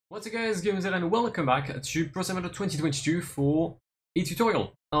What's up guys, Guillaume here and welcome back to Pro Summer 2022 for a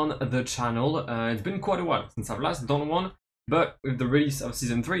tutorial on the channel. It's been quite a while since I've last done one, but with the release of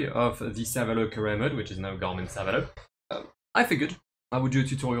Season 3 of the Savalo career mode, which is now Garmin Savalo, I figured I would do a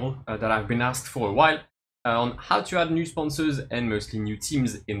tutorial that I've been asked for a while on how to add new sponsors and mostly new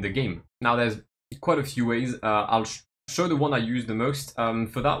teams in the game. Now there's quite a few ways. I'll show the one I use the most.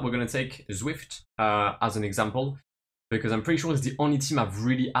 For that we're going to take Zwift as an example, because I'm pretty sure it's the only team I've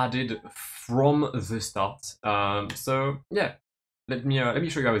really added from the start. So yeah, let me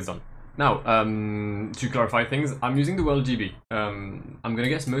show you how it's done. Now, to clarify things, I'm using the World GB. I'm gonna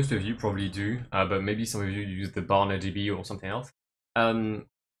guess most of you probably do, but maybe some of you use the Barner GB or something else.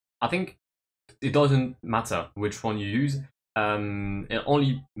 I think it doesn't matter which one you use. It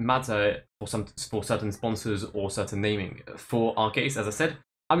only matters for certain sponsors or certain naming. For our case, as I said,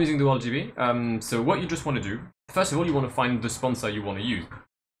 I'm using the World GB. So what you just want to do, first of all, you want to find the sponsor you want to use.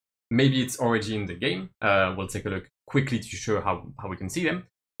 Maybe it's already in the game. We'll take a look quickly to show how we can see them.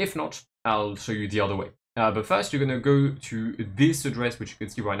 If not, I'll show you the other way. But first, you're going to go to this address, which you can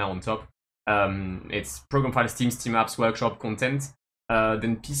see right now on top. It's Program Files, Teams, Team Apps, Workshop, Content.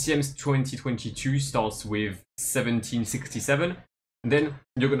 Then PCM's 2022 starts with 1767. Then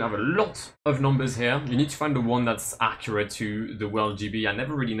you're going to have a lot of numbers here. You need to find the one that's accurate to the World GB. I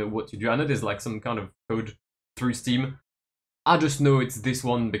never really know what to do. I know there's like some kind of code through Steam. I just know it's this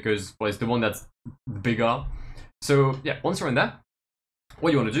one because, well, it's the one that's bigger. So yeah, once you're in there,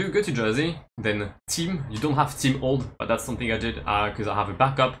 what you want to do, go to Jersey, then Team. You don't have Team Old, but that's something I did because I have a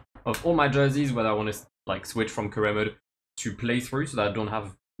backup of all my jerseys where I want to like switch from career mode to playthrough so that I don't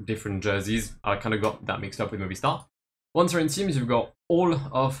have different jerseys. I kind of got that mixed up with Movistar. Once you're in teams, you've got all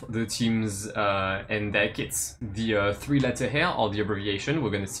of the teams and their kits. The three-letter here are the abbreviation. We're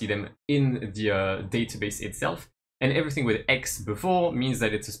going to see them in the database itself. And everything with X before means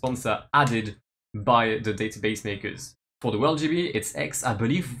that it's a sponsor added by the database makers. For the World GB, it's X. I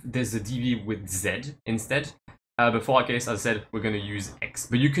believe there's a DB with Z instead. But for our case, as I said, we're going to use X.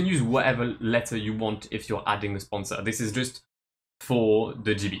 But you can use whatever letter you want if you're adding a sponsor. This is just for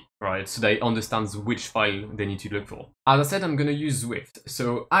the GB, right? So they understand which file they need to look for. As I said, I'm going to use Zwift.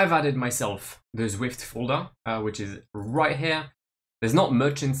 So I've added myself the Zwift folder, which is right here. There's not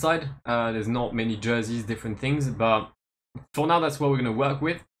much inside. There's not many jerseys, different things, but for now, that's what we're going to work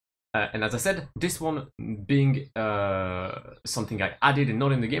with. And as I said, this one being something I added and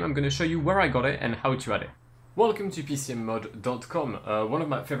not in the game, I'm going to show you where I got it and how to add it. Welcome to PCMmod.com, one of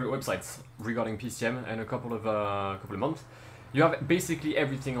my favorite websites regarding PCM and a couple of months. You have basically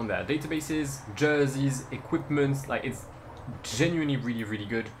everything on there. Databases, jerseys, equipment, like it's genuinely really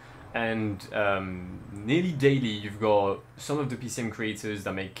good. And nearly daily you've got some of the PCM creators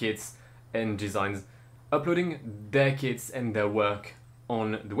that make kits and designs uploading their kits and their work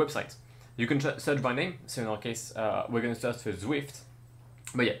on the website. You can search by name, so in our case we're going to search for Zwift.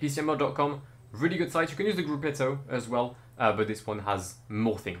 But yeah, PCMmod.com, really good site. You can use the Gruppetto as well, but this one has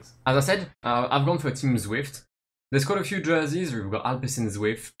more things. As I said, I've gone for Team Zwift. There's quite a few jerseys. You've got Alpecin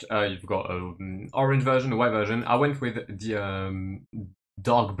Zwift, you've got an orange version, a white version. I went with the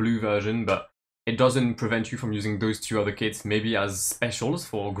dark blue version, but it doesn't prevent you from using those two other kits, maybe as specials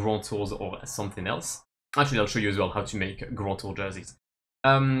for Grand Tours or something else. Actually, I'll show you as well how to make Grand Tour jerseys.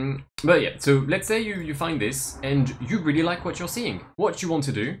 But yeah, so let's say you find this and you really like what you're seeing. What you want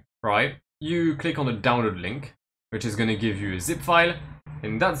to do, right? You click on the download link, which is going to give you a zip file.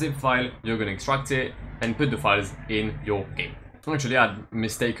 In that zip file, you're going to extract it and put the files in your game. Actually, I'd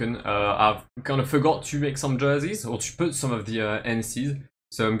mistaken. I've kind of forgot to make some jerseys or to put some of the NCs.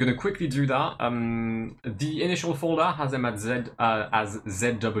 So I'm going to quickly do that. The initial folder has them as ZWI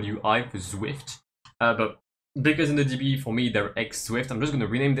for Zwift. But because in the DB, for me, they're X Zwift, I'm just going to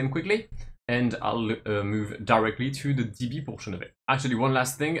rename them quickly. And I'll move directly to the DB portion of it. Actually, one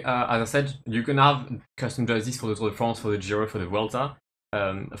last thing. As I said, you can have custom jerseys for the Tour de France, for the Giro, for the Vuelta.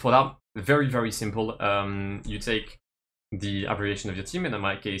 For that, very simple. You take the abbreviation of your team, and in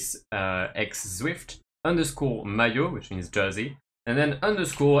my case, X Zwift, underscore maillot, which means jersey, and then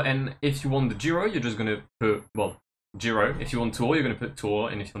underscore, and if you want the Giro, you're just going to put, well, Giro. If you want Tour, you're going to put Tour,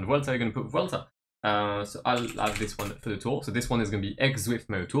 and if you want Vuelta, you're going to put Vuelta. So I'll have this one for the Tour. So this one is going to be X Zwift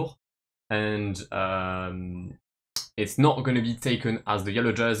maillot Tour. And it's not going to be taken as the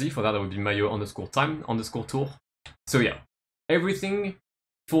yellow jersey. For that, would be maillot underscore time underscore tour. So yeah, everything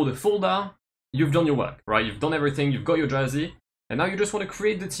for the folder, you've done your work, right? You've done everything, you've got your jersey, and now you just want to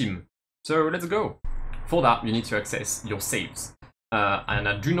create the team. So let's go. For that, you need to access your saves. And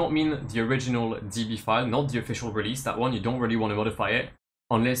I do not mean the original DB file, not the official release. That one, you don't really want to modify it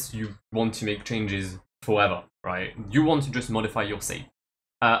unless you want to make changes forever, right? You want to just modify your save.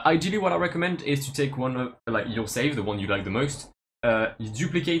 Ideally, what I recommend is to take one of like your save, the one you like the most. You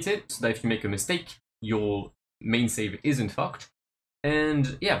duplicate it so that if you make a mistake, your main save isn't fucked.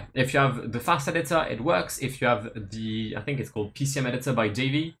 And yeah, if you have the fast editor, it works. If you have the, I think it's called PCM editor by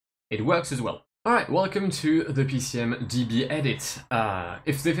Davey, it works as well. Alright, welcome to the PCM DB edit.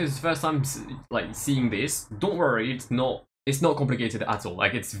 If this is the first time like seeing this, don't worry, it's not complicated at all.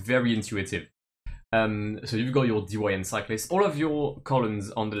 Like, it's very intuitive. So you've got your DYN cyclist. All of your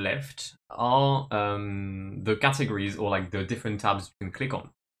columns on the left are the categories or like the different tabs you can click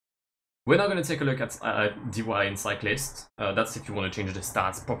on. We're now going to take a look at DYN cyclist. That's if you want to change the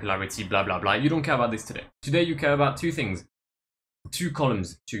stats, popularity, blah blah blah. You don't care about this today. Today you care about two things. Two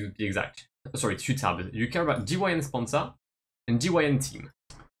columns to be exact. Sorry, two tabs. You care about DYN sponsor and DYN team.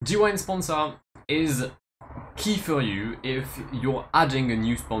 DYN sponsor is key for you if you're adding a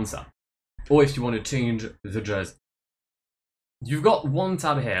new sponsor or if you want to change the jersey. You've got one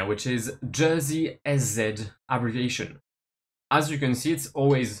tab here which is Jersey SZ abbreviation. As you can see, it's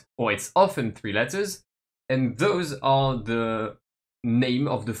always, or it's often 3 letters, and those are the name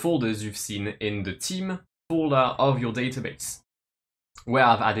of the folders you've seen in the team folder of your database, where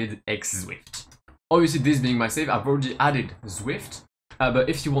I've added X-Zwift. Obviously, this being my save, I've already added Zwift, but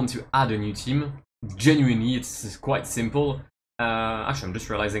if you want to add a new team, genuinely, it's quite simple. Actually, I'm just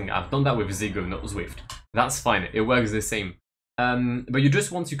realizing I've done that with Zigo, not Zwift. That's fine, it works the same. But you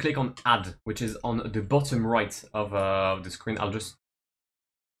just want to click on Add, which is on the bottom right of the screen. I'll just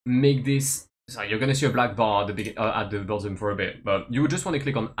make this. So you're gonna see a black bar at the bottom for a bit, but you would just want to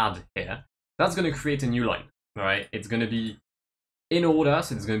click on Add here. That's gonna create a new line. All right, it's gonna be in order,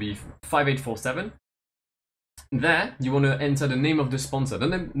 so it's gonna be 5847. There, you want to enter the name of the sponsor,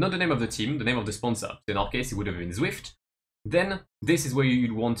 not the name of the team, the name of the sponsor. In our case, it would have been Zwift. Then this is where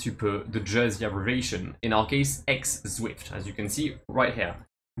you'd want to put the jersey abbreviation, in our case X-Zwift, as you can see right here.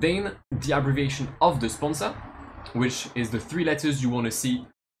 Then the abbreviation of the sponsor, which is the 3 letters you want to see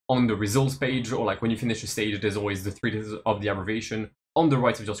on the results page, or like when you finish a stage, there's always the 3 letters of the abbreviation on the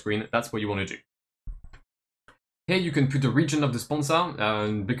right of your screen. That's what you want to do. Here you can put the region of the sponsor,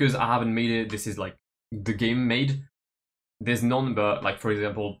 and because I haven't made it, this is like the game made. There's none, but like for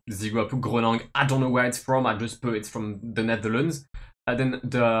example, Zigo, I put Groningen. I don't know where it's from. I just put it's from the Netherlands. Then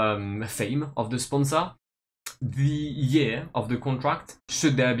the fame of the sponsor, the year of the contract.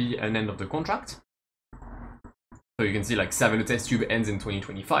 Should there be an end of the contract? So you can see like Savelo Test Tube ends in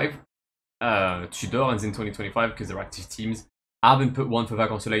 2025. Tudor ends in 2025 because they're active teams. I haven't put one for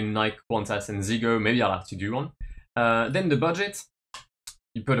Vacances Soleil, Nike, Qantas, and Zigo. Maybe I'll have to do one. Then the budget.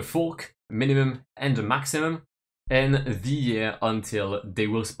 You put a fork, minimum, and a maximum. And the year until they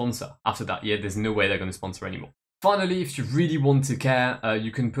will sponsor. After that year, there's no way they're going to sponsor anymore. Finally, if you really want to care,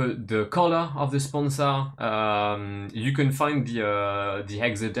 you can put the color of the sponsor. You can find the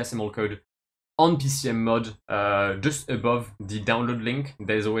hexadecimal code on PCM mod just above the download link.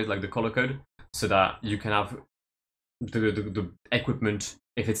 There's always like the color code so that you can have the equipment,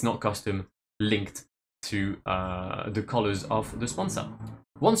 if it's not custom, linked to the colors of the sponsor.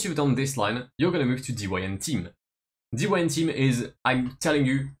 Once you've done this line, you're going to move to DYN team. DYN team is, I'm telling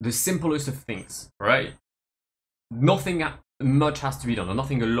you, the simplest of things, right? Nothing much has to be done, or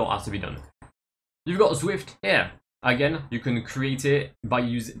nothing a lot has to be done. You've got Zwift here. Again, you can create it by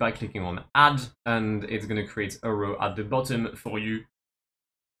clicking on Add, and it's going to create a row at the bottom for you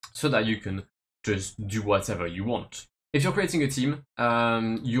so that you can just do whatever you want. If you're creating a team,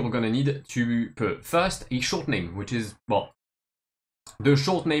 you're going to need to put first a short name, which is, well, the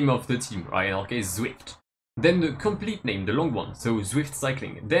short name of the team, right? In our case, Zwift. Then the complete name, the long one, so Zwift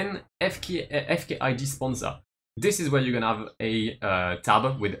Cycling. Then FKID sponsor. This is where you're gonna have a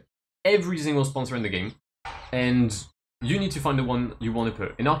tab with every single sponsor in the game, and you need to find the one you want to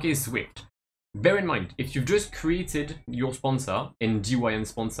put. In our case, Zwift. Bear in mind, if you've just created your sponsor in DYN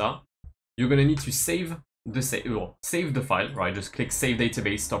sponsor, you're gonna need to save the file, right? Just click Save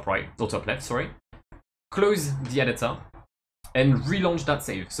Database, top right, or top left, sorry. Close the editor, and relaunch that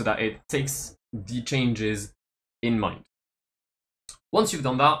save so that it takes the changes in mind. Once you've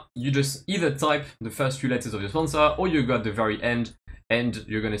done that, you just either type the first few letters of your sponsor, or you go at the very end and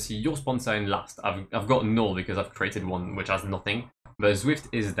you're going to see your sponsor in last. I've got null because I've created one which has nothing, but Zwift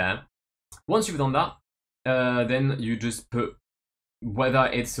is there. Once you've done that, then you just put whether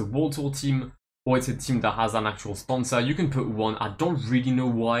it's a World Tour team or it's a team that has an actual sponsor. You can put one. I don't really know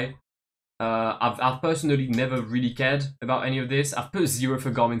why. I've personally never really cared about any of this. I've put 0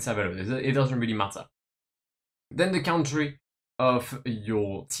 for Garmin Savelo. It doesn't really matter. Then the country of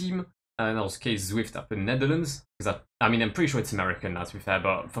your team, in our case Zwift, I put Netherlands, because I mean I'm pretty sure it's American now, to be fair,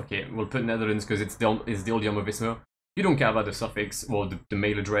 but fuck it, we'll put Netherlands because it's the Jumbo Visma. You don't care about the suffix or the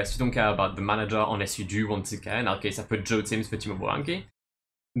mail address. You don't care about the manager unless you do want to care. In our case, I put Joe Timms for T-Mobile Yankee.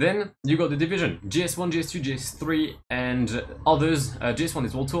 Then you got the division: GS1, GS2, GS3, and others. GS1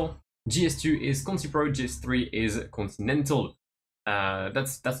 is World Tour. GS2 is Conti Pro. GS3 is Continental.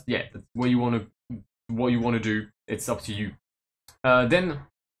 That's what you want to do. It's up to you. Then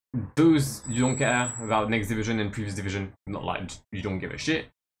those you don't care about next division and previous division. Not like you don't give a shit.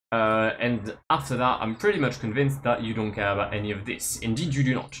 And after that, I'm pretty much convinced that you don't care about any of this. Indeed, you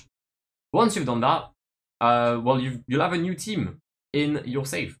do not. Once you've done that, well, you'll have a new team in your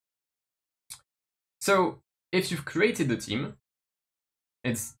save. So if you've created the team,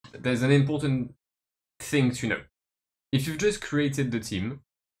 there's an important thing to know. If you've just created the team,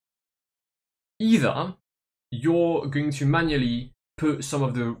 either you're going to manually put some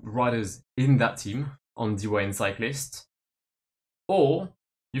of the riders in that team on DY and Cyclist, or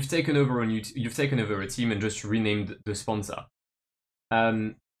you've taken over a team and just renamed the sponsor.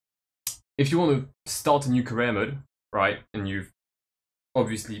 If you want to start a new career mode, right, and you've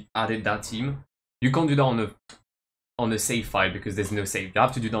obviously added that team, you can't do that on a save file because there's no save. You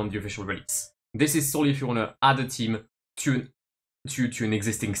have to do that on the official release. This is solely if you want to add a team to an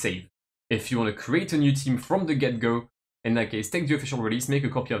existing save. If you want to create a new team from the get-go, in that case, take the official release, make a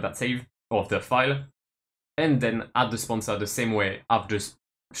copy of that save, of the file, and then add the sponsor the same way I've just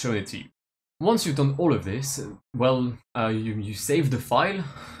shown it to you. Once you've done all of this, well, you save the file,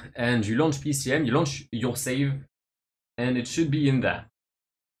 and you launch PCM, you launch your save, and it should be in there.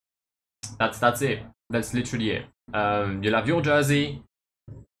 That's it. That's literally it. You'll have your jersey,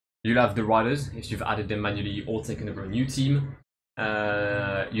 you'll have the riders, if you've added them manually or taken over a new team.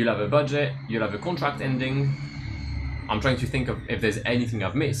 You'll have a budget, you'll have a contract ending. I'm trying to think of if there's anything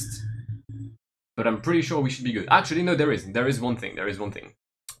I've missed, but I'm pretty sure we should be good. Actually, no, there is. There is one thing.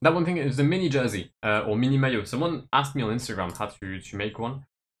 That one thing is the mini jersey or mini maillot. Someone asked me on Instagram how to make one.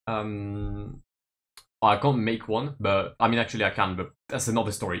 Well, I can't make one, but I mean, actually, I can, but that's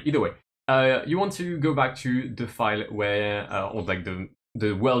another story. Either way, you want to go back to the file where, or like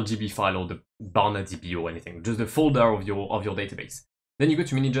the World GB file or the Barna DB or anything, just the folder of your database. Then you go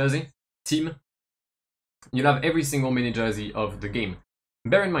to mini jersey, team. You'll have every single mini jersey of the game.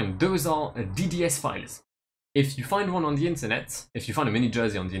 Bear in mind, those are DDS files. If you find one on the internet, if you find a mini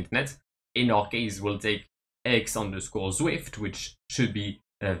jersey on the internet, in our case, we'll take x_Zwift, which should be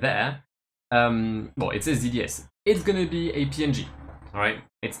there. Well, it says DDS. It's gonna be a PNG, all right?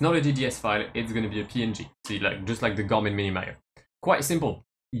 It's not a DDS file. It's gonna be a PNG. So just like the Garmin Mini Mayo. Quite simple.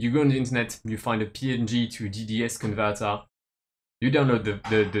 You go on the internet, you find a PNG to DDS converter. You download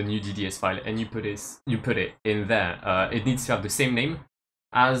the new DDS file and you put it in there. It needs to have the same name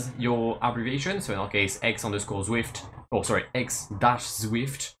as your abbreviation. So in our case, x_Zwift, or sorry,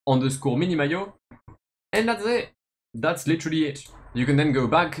 x-Zwift _ mini mayo, and that's it. That's literally it. You can then go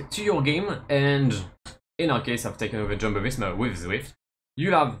back to your game, and in our case, I've taken over Jumbo Visma with Zwift.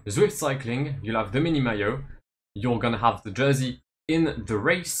 You'll have Zwift cycling, you'll have the mini mayo, you're gonna have the jersey in the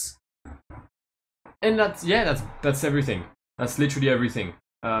race, and that's everything. That's literally everything.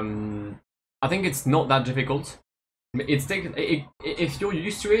 I think it's not that difficult. If you're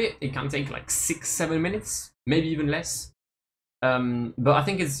used to it, it can take like 6-7 minutes, maybe even less. But I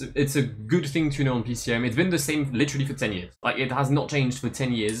think it's a good thing to know on PCM. It's been the same literally for 10 years. Like, it has not changed for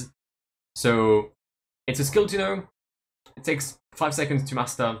 10 years. So it's a skill to know. It takes 5 seconds to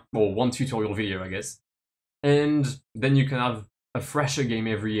master, or one tutorial video, I guess. And then you can have a fresher game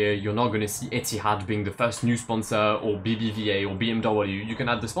every year. You're not going to see Etihad being the first new sponsor, or BBVA, or BMW. You can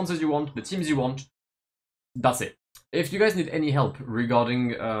add the sponsors you want, the teams you want. That's it. If you guys need any help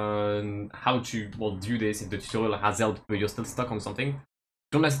regarding how to do this, if the tutorial has helped but you're still stuck on something,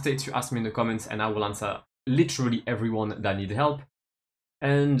 don't hesitate to ask me in the comments and I will answer literally everyone that needs help.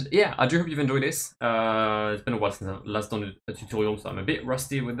 And yeah, I do hope you've enjoyed this. It's been a while since I've last done a tutorial, so I'm a bit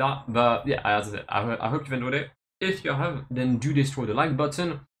rusty with that. But yeah, as I said, I hope you've enjoyed it. If you have, then do destroy the like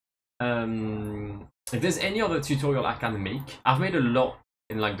button. If there's any other tutorial I can make, I've made a lot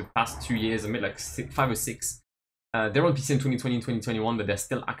in like the past 2 years. I made like 5 or 6. They're on PC in 2020 and 2021, but they're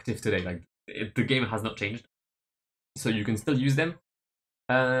still active today. Like, the game has not changed, so you can still use them.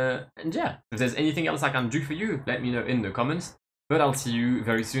 And yeah, if there's anything else I can do for you, let me know in the comments. But I'll see you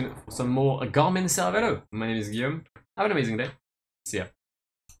very soon for some more Garmin Cervelo. My name is Guillaume. Have an amazing day. See ya.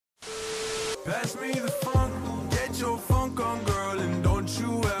 Pass me the funk.